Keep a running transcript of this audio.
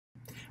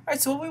All right,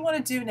 so what we want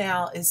to do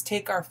now is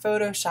take our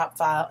Photoshop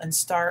file and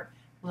start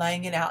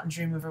laying it out in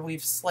Dreamweaver.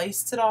 We've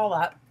sliced it all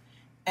up.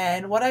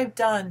 And what I've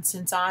done,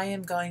 since I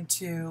am going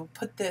to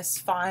put this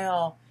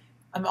file,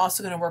 I'm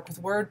also going to work with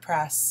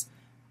WordPress.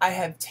 I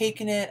have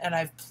taken it and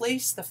I've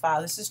placed the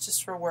file. This is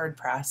just for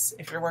WordPress,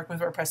 if you're working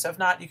with WordPress. So if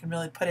not, you can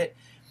really put it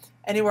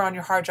anywhere on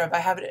your hard drive.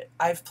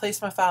 I've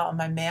placed my file in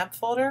my MAMP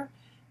folder.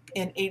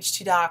 In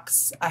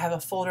htdocs, I have a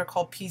folder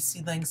called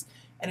PC links.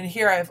 And in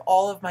here, I have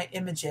all of my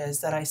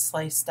images that I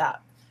sliced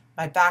up.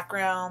 My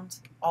background,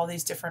 all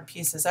these different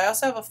pieces. I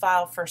also have a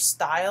file for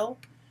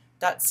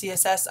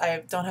style.css.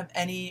 I don't have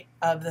any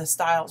of the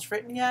styles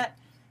written yet.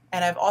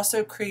 And I've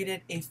also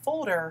created a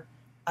folder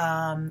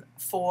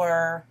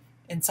for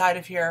inside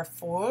of here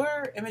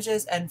for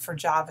images and for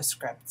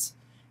JavaScript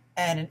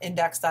and an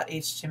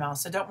index.html.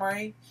 So don't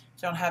worry,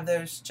 you don't have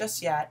those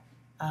just yet,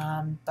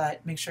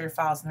 but make sure your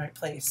file's in the right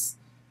place.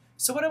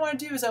 So what I want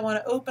to do is I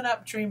want to open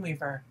up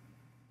Dreamweaver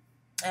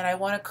and I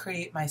want to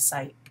create my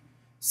site.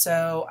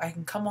 So I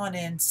can come on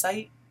in,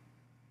 site,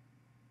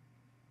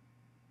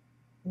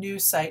 new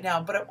site.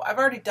 Now, but I've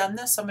already done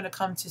this, so I'm going to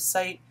come to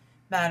site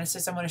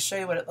management. I'm going to show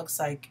you what it looks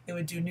like. It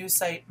would do new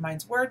site,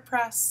 mine's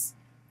WordPress.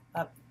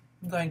 I'm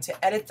going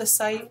to edit the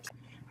site.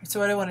 So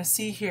what I want to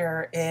see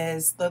here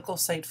is local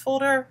site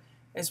folder,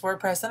 is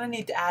WordPress. Then I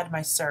need to add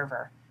my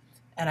server.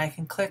 And I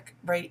can click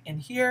right in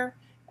here,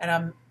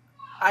 and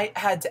I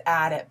had to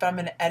add it, but I'm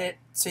going to edit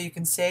so you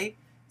can see.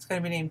 It's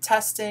going to be named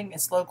testing,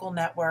 it's local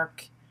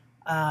network.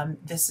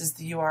 This is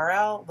the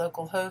URL,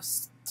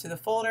 localhost to the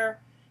folder.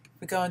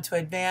 If we go into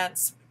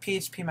advanced,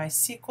 PHP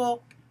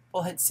MySQL,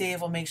 we'll hit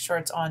save, we'll make sure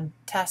it's on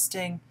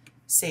testing,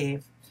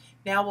 save.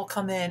 Now we'll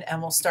come in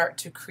and we'll start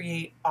to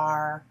create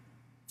our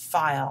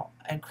file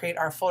and create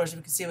our folders.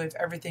 We can see we have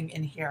everything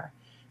in here.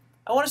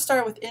 I want to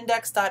start with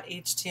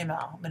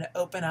index.html. I'm going to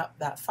open up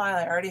that file.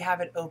 I already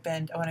have it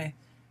opened.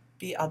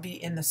 I'll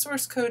be in the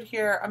source code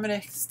here. I'm going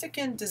to stick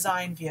in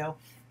design view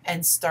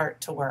and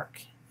start to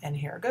work. And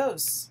here it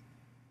goes.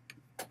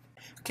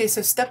 Okay,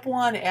 so step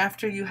one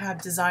after you have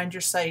designed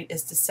your site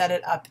is to set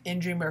it up in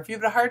Dreamweaver. If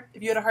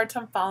you had a hard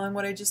time following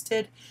what I just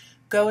did,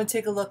 go and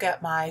take a look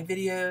at my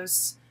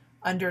videos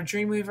under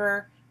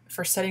Dreamweaver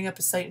for setting up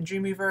a site in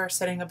Dreamweaver,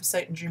 setting up a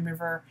site in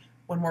Dreamweaver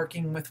when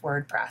working with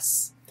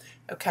WordPress.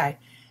 Okay,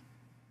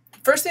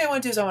 first thing I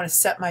want to do is I want to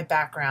set my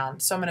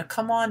background. So I'm going to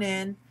come on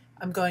in,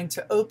 I'm going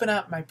to open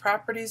up my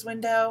properties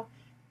window,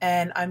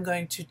 and I'm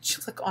going to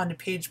click on the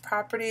page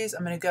properties.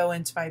 I'm going to go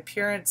into my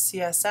appearance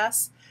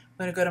CSS.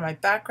 I'm going to go to my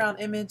background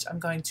image. I'm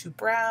going to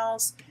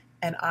browse,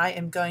 and I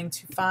am going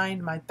to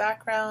find my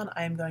background.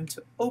 I am going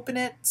to open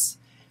it,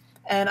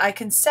 and I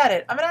can set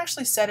it. I'm going to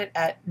actually set it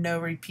at no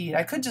repeat.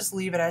 I could just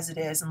leave it as it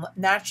is, and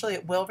naturally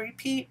it will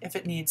repeat if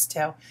it needs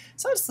to.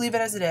 So I'll just leave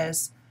it as it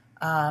is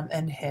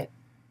and hit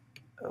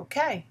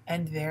OK.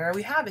 And there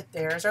we have it.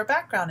 There's our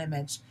background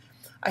image.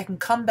 I can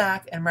come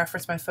back and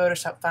reference my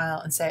Photoshop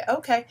file and say,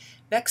 okay,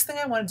 next thing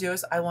I want to do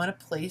is I want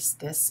to place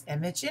this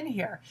image in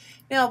here.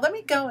 Now let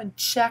me go and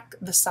check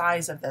the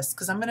size of this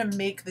because I'm going to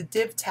make the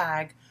div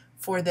tag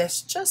for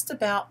this just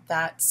about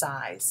that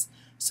size.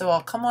 So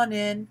I'll come on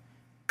in,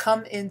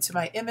 come into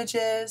my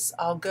images,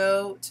 I'll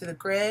go to the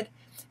grid,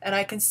 and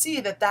I can see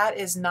that that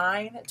is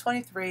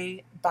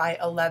 923 by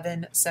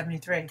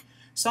 1173.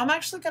 So I'm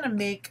actually going to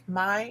make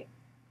my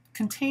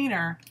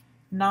container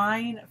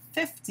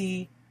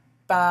 950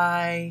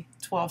 by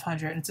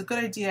 1200. And it's a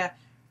good idea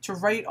to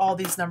write all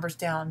these numbers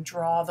down,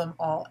 draw them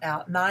all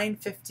out.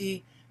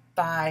 950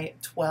 by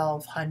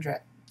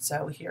 1200.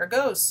 So here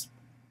goes.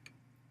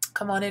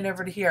 Come on in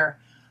over to here.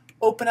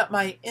 Open up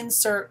my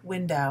insert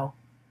window.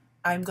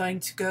 I'm going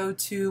to go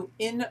to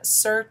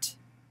insert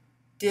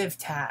div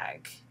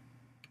tag.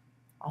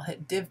 I'll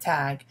hit div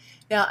tag.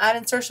 Now at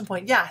insertion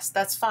point, yes,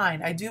 that's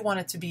fine. I do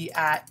want it to be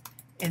at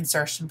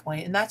insertion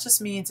point, and that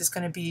just means it's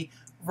going to be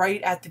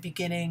right at the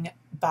beginning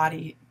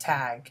body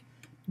tag.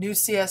 New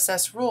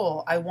CSS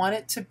rule, I want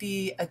it to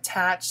be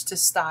attached to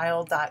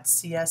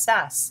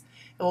style.css.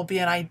 It will be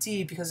an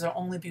ID because there will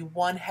only be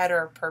one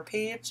header per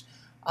page.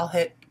 I'll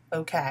hit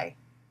OK.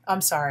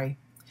 I'm sorry,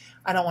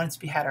 I don't want it to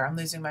be header. I'm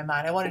losing my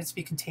mind. I want it to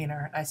be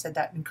container. I said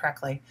that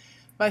incorrectly.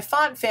 My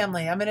font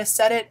family, I'm going to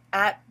set it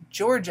at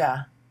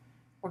Georgia.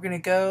 We're going to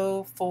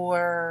go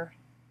for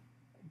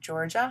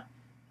Georgia.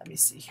 Let me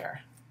see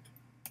here.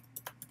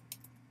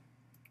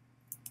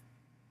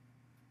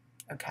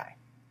 Okay.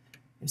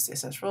 New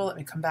CSS rule. Let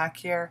me come back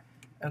here.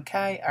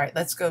 Okay. All right.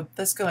 Let's go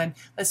in.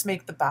 Let's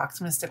make the box.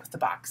 I'm going to stick with the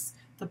box.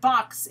 The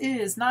box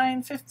is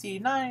 950,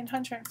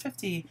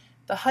 950.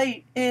 The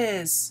height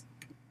is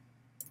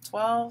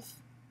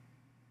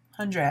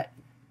 1200.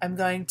 I'm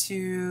going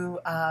to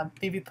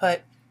maybe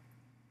put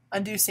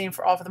undo same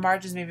for all of the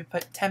margins. Maybe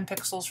put 10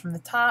 pixels from the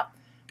top.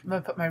 I'm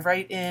going to put my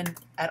right in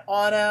at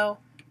auto.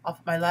 I'll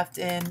put my left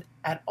in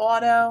at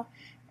auto.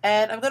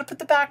 And I'm going to put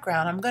the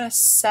background. I'm going to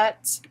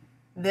set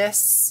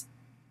this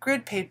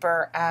grid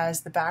paper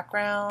as the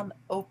background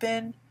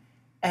open,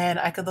 and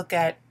I could look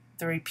at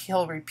the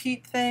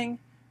repeat thing.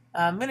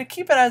 I'm going to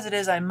keep it as it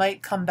is. I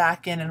might come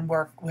back in and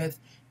work with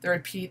the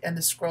repeat and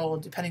the scroll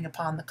depending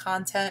upon the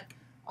content.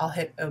 I'll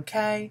hit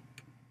OK,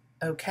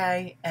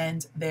 OK,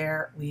 and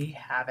there we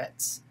have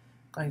it.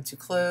 I'm going to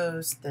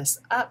close this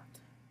up.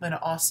 I'm going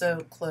to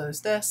also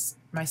close this.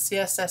 My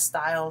CSS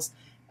styles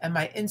and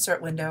my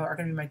insert window are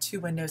going to be my two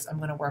windows I'm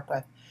going to work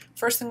with.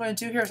 First thing I'm going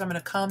to do here is I'm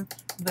going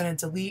to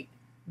delete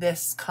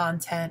this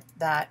content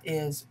that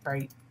is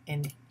right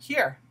in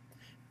here.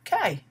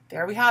 Okay,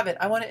 there we have it.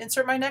 I want to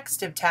insert my next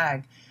div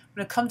tag. I'm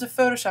going to come to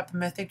Photoshop. I'm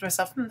going to think to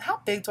myself,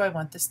 how big do I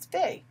want this to be?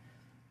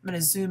 I'm going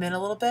to zoom in a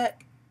little bit.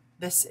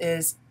 This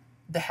is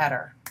the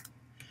header.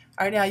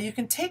 All right, now you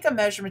can take a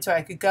measurement, so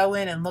I could go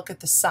in and look at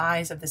the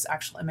size of this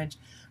actual image.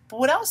 But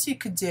what else you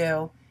could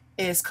do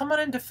is come on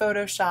into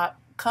Photoshop,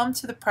 come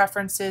to the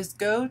preferences,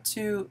 go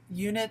to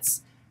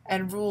units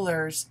and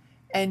rulers,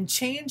 and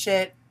change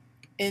it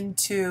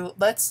into,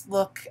 let's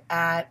look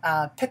at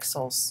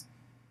pixels.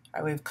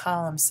 All right, we have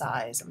column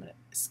size. I'm going to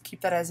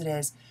keep that as it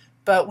is.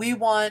 But we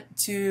want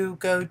to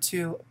go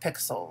to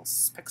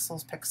pixels.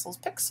 Pixels,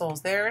 pixels,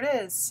 pixels. There it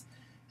is.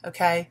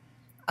 Okay.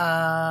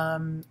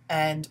 And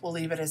we'll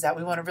leave it as that.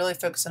 We want to really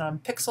focus in on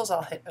pixels.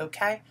 I'll hit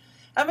OK.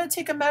 I'm going to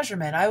take a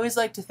measurement. I always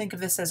like to think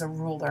of this as a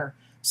ruler.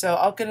 So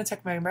I'm going to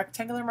take my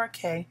rectangular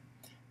marquee,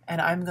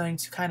 and I'm going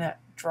to kind of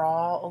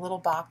draw a little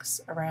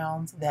box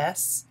around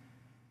this.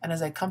 And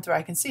as I come through,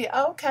 I can see,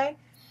 oh, okay,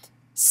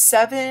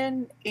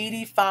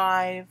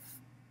 785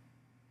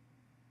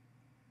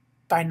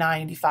 by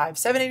 95,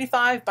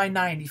 785 by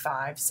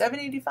 95,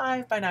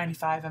 785 by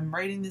 95. I'm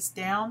writing this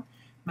down.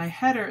 My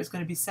header is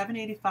going to be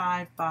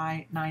 785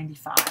 by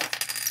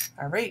 95.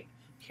 All right,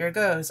 here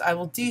goes. I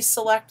will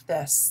deselect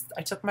this.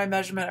 I took my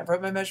measurement, I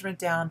wrote my measurement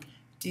down,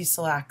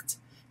 deselect.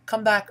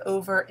 Come back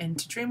over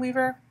into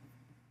Dreamweaver,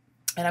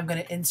 and I'm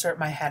going to insert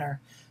my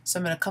header. So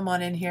I'm going to come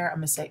on in here, I'm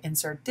going to say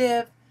insert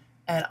div,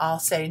 and I'll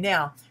say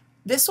now,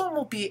 this one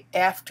will be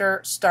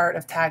after start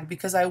of tag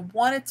because I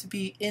want it to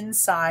be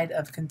inside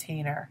of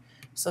container.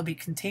 So it'll be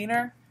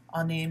container,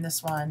 I'll name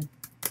this one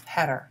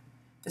header.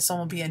 This one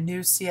will be a new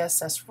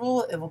CSS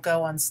rule. It will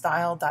go on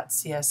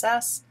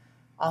style.css.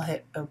 I'll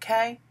hit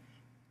OK.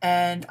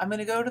 And I'm going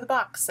to go to the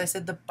box. I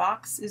said the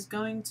box is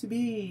going to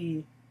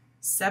be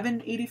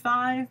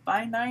 785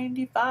 by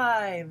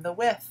 95. The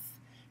width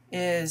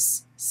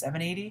is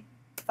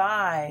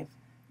 785.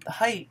 The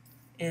height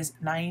is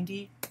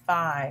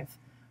 95.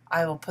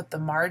 I will put the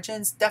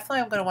margins.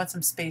 Definitely I'm going to want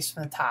some space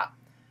from the top.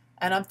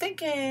 And I'm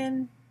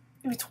thinking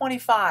maybe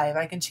 25.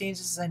 I can change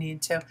this as I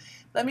need to.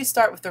 Let me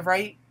start with the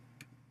right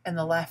and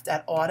the left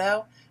at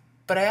auto,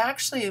 but I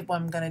actually, what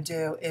I'm going to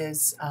do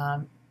is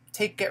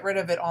get rid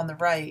of it on the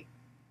right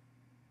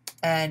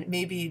and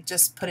maybe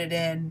just put it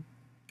in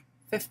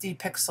 50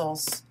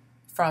 pixels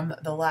from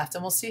the left,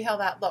 and we'll see how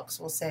that looks.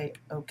 We'll say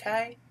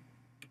OK,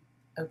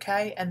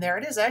 OK, and there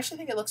it is. I actually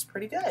think it looks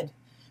pretty good.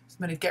 So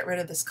I'm going to get rid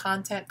of this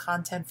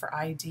content for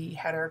ID,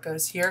 header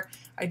goes here.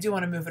 I do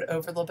want to move it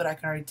over a little bit, I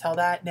can already tell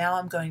that. Now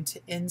I'm going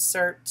to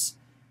insert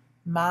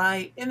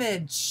my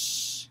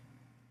image,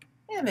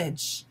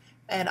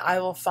 and I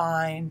will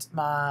find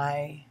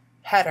my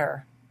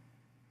header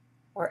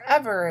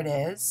wherever it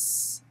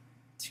is.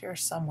 It's here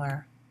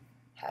somewhere.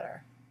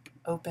 Header,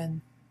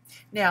 open.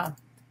 Now,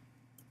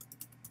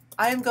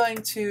 I am going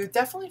to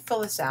definitely fill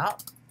this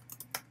out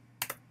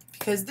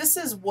because this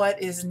is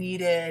what is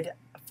needed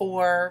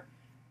for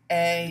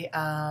a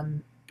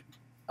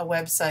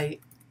website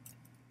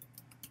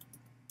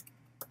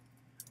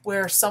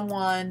where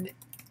someone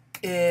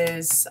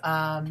is,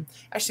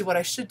 actually what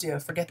I should do,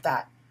 forget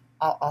that.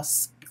 I'll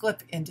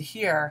clip into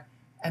here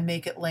and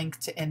make it link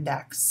to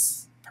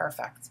index.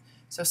 Perfect.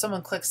 So if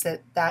someone clicks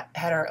that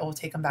header, it will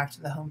take them back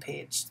to the home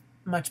page.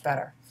 Much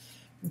better.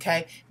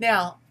 Okay.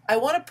 Now I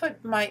want to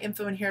put my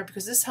info in here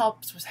because this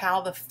helps with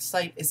how the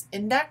site is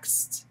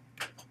indexed.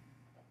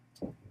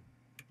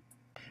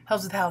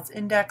 Helps with how it's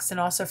indexed, and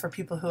also for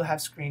people who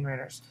have screen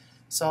readers.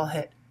 So I'll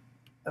hit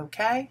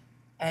OK,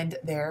 and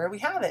there we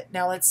have it.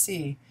 Now let's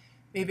see.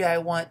 Maybe I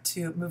want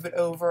to move it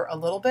over a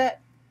little bit.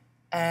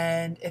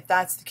 And if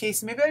that's the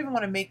case, maybe I even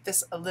want to make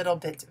this a little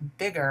bit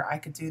bigger. I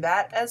could do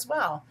that as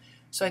well.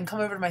 So I can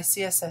come over to my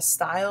CSS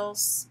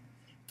Styles.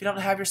 If you don't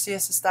have your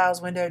CSS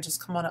Styles window,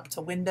 just come on up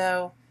to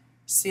Window,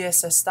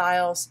 CSS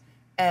Styles,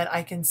 and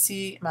I can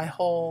see my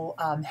whole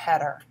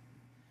header.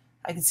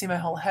 I can see my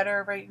whole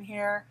header right in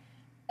here.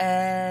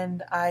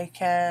 And I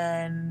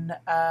can,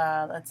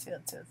 let's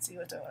see,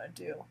 what do I want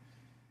to do?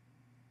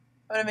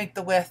 I want to make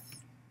the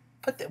width,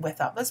 put the width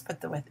up. Let's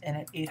put the width in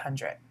at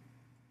 800.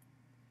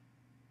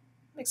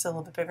 Makes it a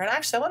little bit bigger. And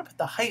actually, I want to put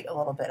the height a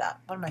little bit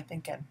up. What am I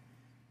thinking?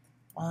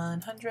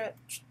 100,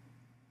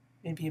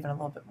 maybe even a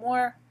little bit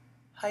more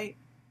height.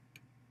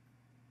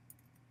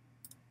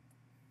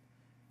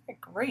 Okay,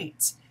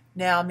 great.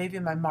 Now maybe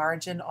my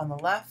margin on the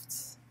left.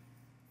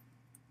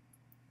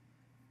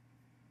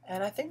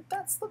 And I think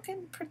that's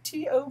looking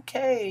pretty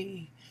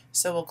okay.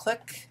 So we'll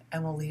click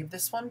and we'll leave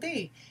this one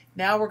be.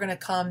 Now we're going to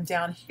come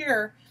down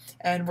here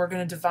and we're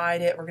going to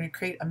divide it. We're going to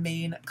create a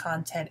main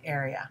content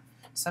area.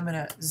 So I'm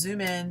going to zoom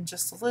in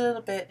just a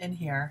little bit in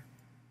here,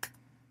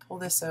 pull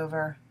this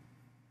over,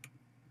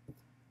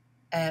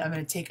 and I'm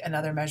going to take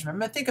another measurement. I'm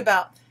going to think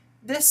about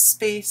this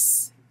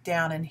space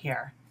down in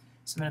here.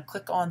 So I'm going to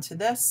click onto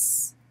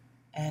this,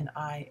 and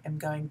I am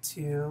going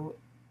to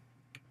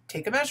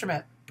take a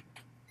measurement.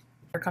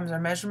 Here comes our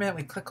measurement.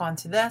 We click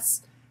onto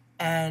this,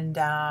 and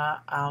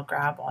I'll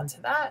grab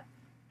onto that,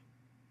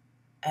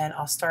 and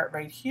I'll start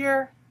right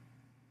here.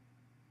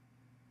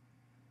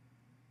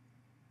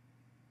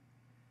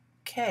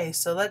 Okay,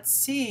 so let's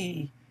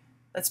see.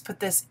 Let's put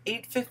this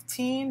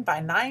 815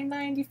 by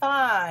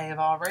 995.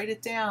 I'll write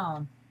it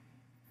down.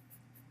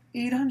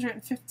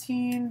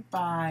 815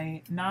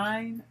 by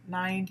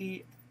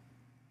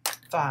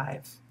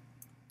 995.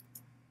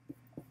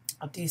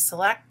 I'll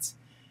deselect,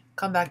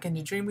 come back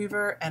into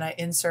Dreamweaver, and I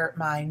insert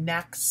my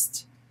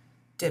next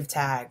div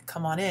tag.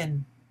 Come on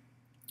in.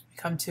 We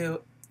come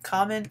to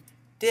common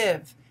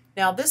div.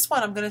 Now this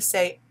one I'm going to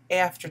say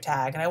after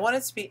tag, and I want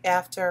it to be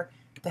after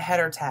the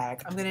header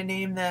tag. I'm going to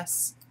name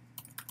this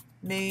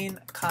main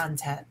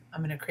content.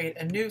 I'm going to create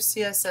a new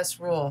CSS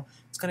rule.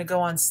 It's going to go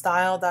on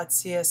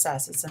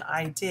style.css. It's an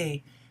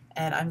ID,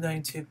 and I'm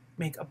going to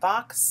make a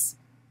box.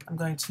 I'm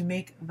going to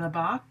make the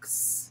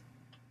box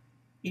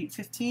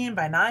 815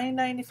 by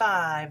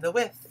 995. The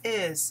width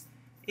is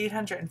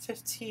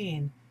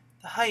 815.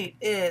 The height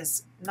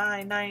is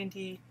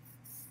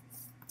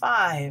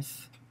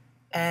 995.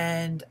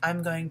 And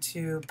I'm going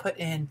to put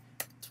in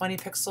 20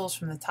 pixels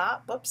from the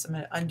top. Whoops, I'm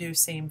going to undo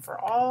same for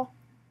all.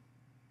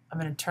 I'm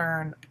going to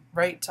turn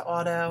right to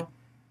auto,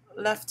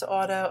 left to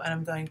auto, and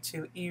I'm going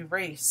to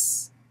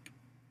erase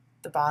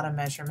the bottom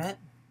measurement.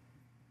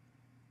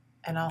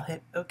 And I'll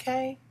hit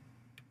OK,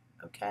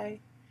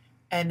 OK.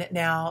 And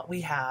now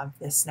we have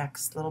this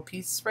next little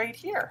piece right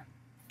here.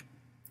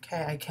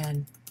 Okay, I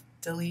can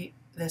delete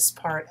this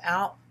part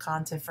out.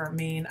 Content for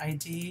main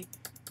ID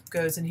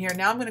goes in here.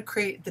 Now I'm going to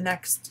create the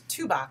next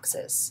two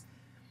boxes.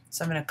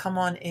 So I'm going to come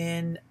on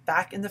in,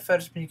 back into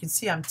Photoshop, and you can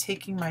see I'm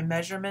taking my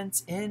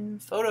measurements in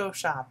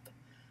Photoshop.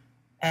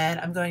 And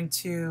I'm going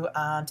to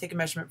take a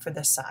measurement for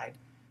this side.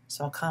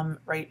 So I'll come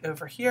right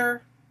over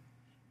here.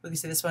 We can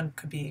see this one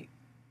could be,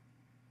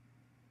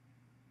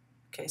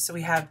 okay, so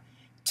we have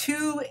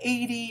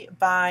 280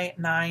 by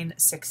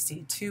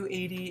 960.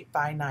 280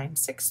 by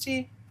 960.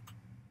 I'm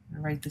going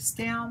to write this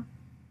down.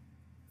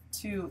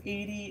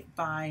 280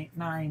 by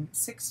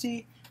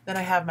 960. Then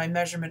I have my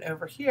measurement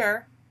over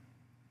here.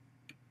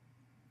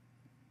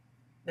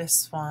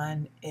 This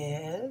one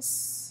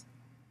is,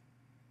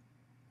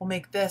 we'll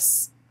make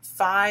this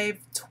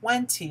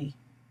 520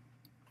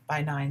 by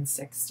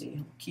 960.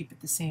 We'll keep it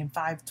the same,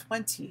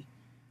 520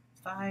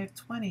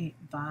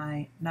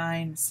 by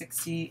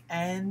 960,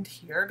 and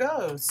here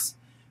goes.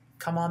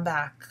 Come on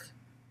back,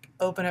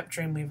 open up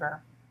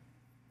Dreamweaver.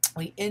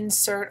 We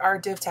insert our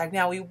div tag.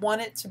 Now we want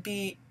it to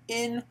be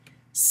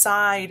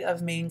inside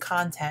of main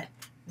content.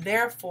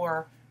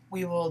 Therefore,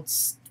 we will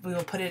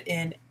put it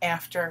in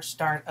after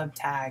start of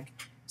tag.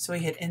 So we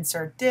hit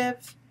insert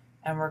div,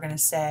 and we're going to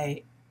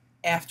say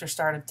after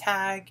start of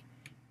tag,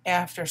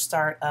 after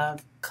start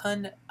of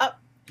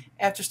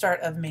after start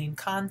of main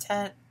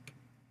content,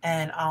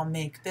 and I'll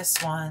make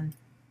this one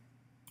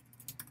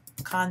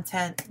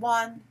content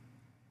 1,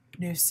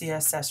 new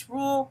CSS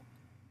rule.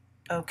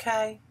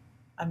 Okay.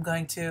 I'm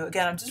going to,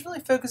 again, I'm just really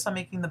focused on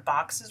making the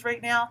boxes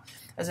right now.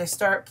 As I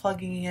start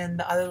plugging in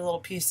the other little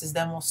pieces,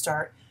 then we'll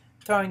start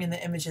throwing in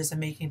the images and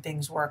making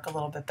things work a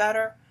little bit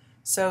better.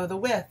 So the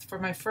width for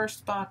my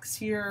first box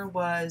here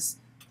was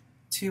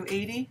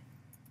 280,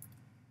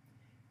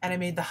 and I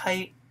made the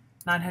height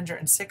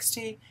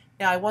 960.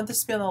 Now I want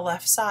this to be on the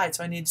left side,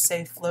 so I need to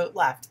say float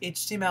left.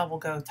 HTML will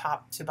go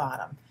top to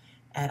bottom,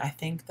 and I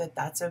think that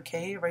that's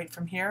okay right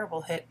from here.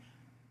 We'll hit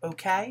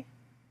OK.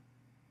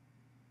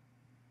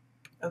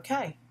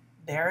 Okay,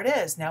 there it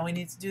is. Now we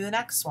need to do the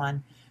next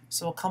one.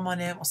 So we'll come on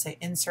in, we'll say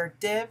insert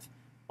div,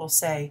 we'll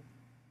say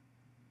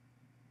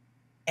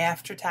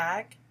after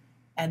tag,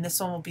 and this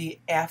one will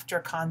be after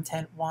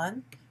content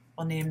 1.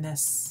 We'll name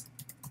this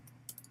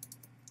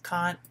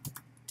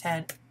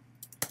content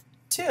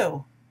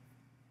 2.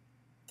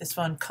 This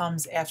one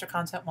comes after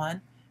content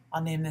 1.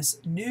 I'll name this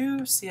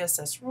new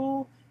CSS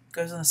rule,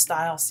 goes on the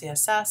style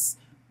CSS.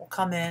 We'll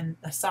come in,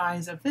 the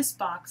size of this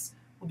box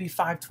will be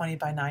 520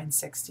 by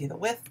 960. The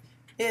width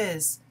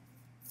is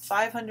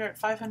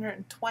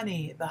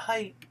 520. The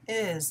height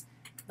is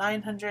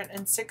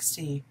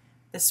 960.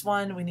 This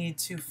one we need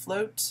to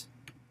float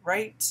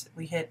right.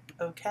 We hit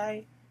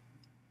OK.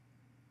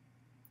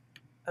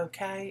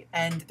 OK,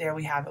 and there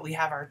we have it. We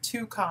have our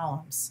two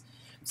columns.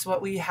 So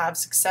what we have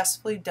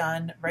successfully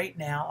done right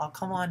now, I'll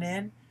come on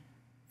in,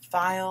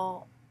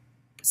 File,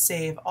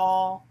 Save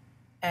All,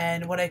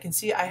 and what I can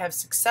see I have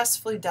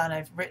successfully done,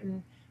 I've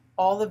written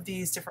all of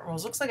these different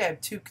rules. Looks like I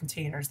have two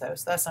containers though,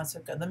 so that's not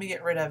so good. Let me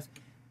get rid of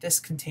this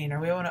container.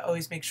 We want to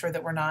always make sure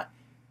that we're not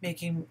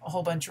making a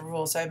whole bunch of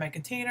rules. So I have my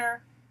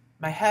container,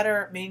 my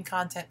header, main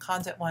content,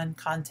 content 1,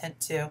 content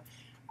 2.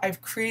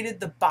 I've created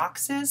the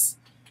boxes.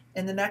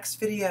 In the next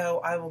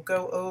video, I will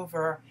go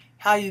over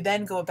how you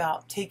then go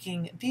about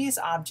taking these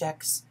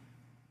objects,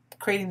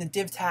 creating the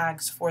div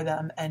tags for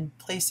them, and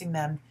placing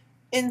them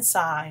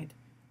inside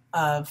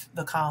of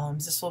the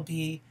columns. This will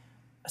be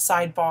a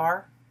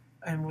sidebar,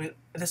 and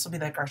this will be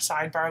like our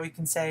sidebar. We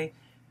can say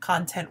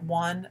content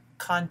 1,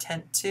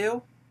 content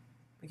 2.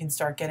 We can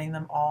start getting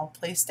them all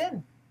placed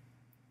in.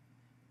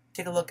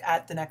 Take a look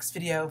at the next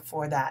video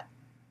for that.